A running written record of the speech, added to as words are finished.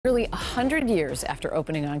Nearly 100 years after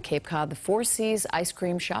opening on Cape Cod, the Four Seas ice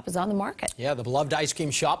cream shop is on the market. Yeah, the beloved ice cream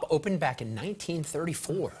shop opened back in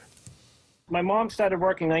 1934. My mom started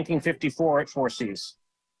working in 1954 at Four Seas.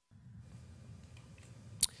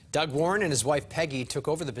 Doug Warren and his wife Peggy took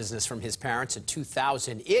over the business from his parents in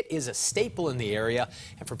 2000. It is a staple in the area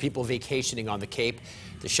and for people vacationing on the Cape.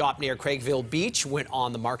 The shop near Craigville Beach went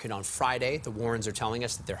on the market on Friday. The Warrens are telling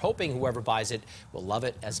us that they're hoping whoever buys it will love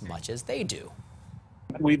it as much as they do.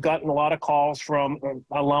 We've gotten a lot of calls from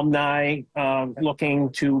alumni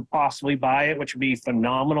looking to possibly buy it, which would be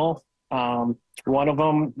phenomenal. One of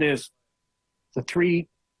them, there's the three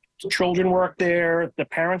children work there, the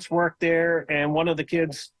parents work there, and one of the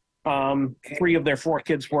kids, three of their four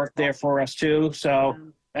kids work there for us too. So,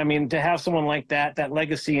 I mean, to have someone like that, that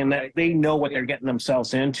legacy, and that they know what they're getting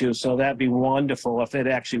themselves into. So that'd be wonderful if it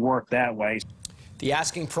actually worked that way. The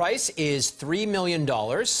asking price is $3 million.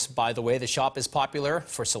 By the way, the shop is popular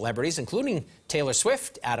for celebrities, including Taylor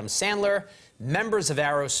Swift, Adam Sandler, members of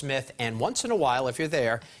Aerosmith, and once in a while, if you're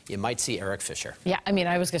there, you might see Eric Fisher. Yeah, I mean,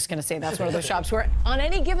 I was just going to say that's one of those shops where on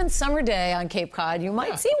any given summer day on Cape Cod, you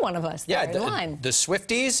might see one of us there in line. The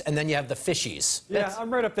Swifties, and then you have the Fishies. Yeah,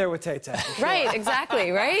 I'm right up there with Tay-Tay. Sure. Right,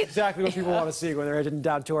 exactly, right? Exactly what people want to see when they're heading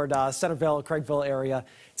down toward Centerville, Craigville area.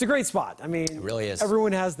 It's a great spot. I mean, it really is.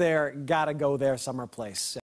 Everyone has their gotta go there summer place.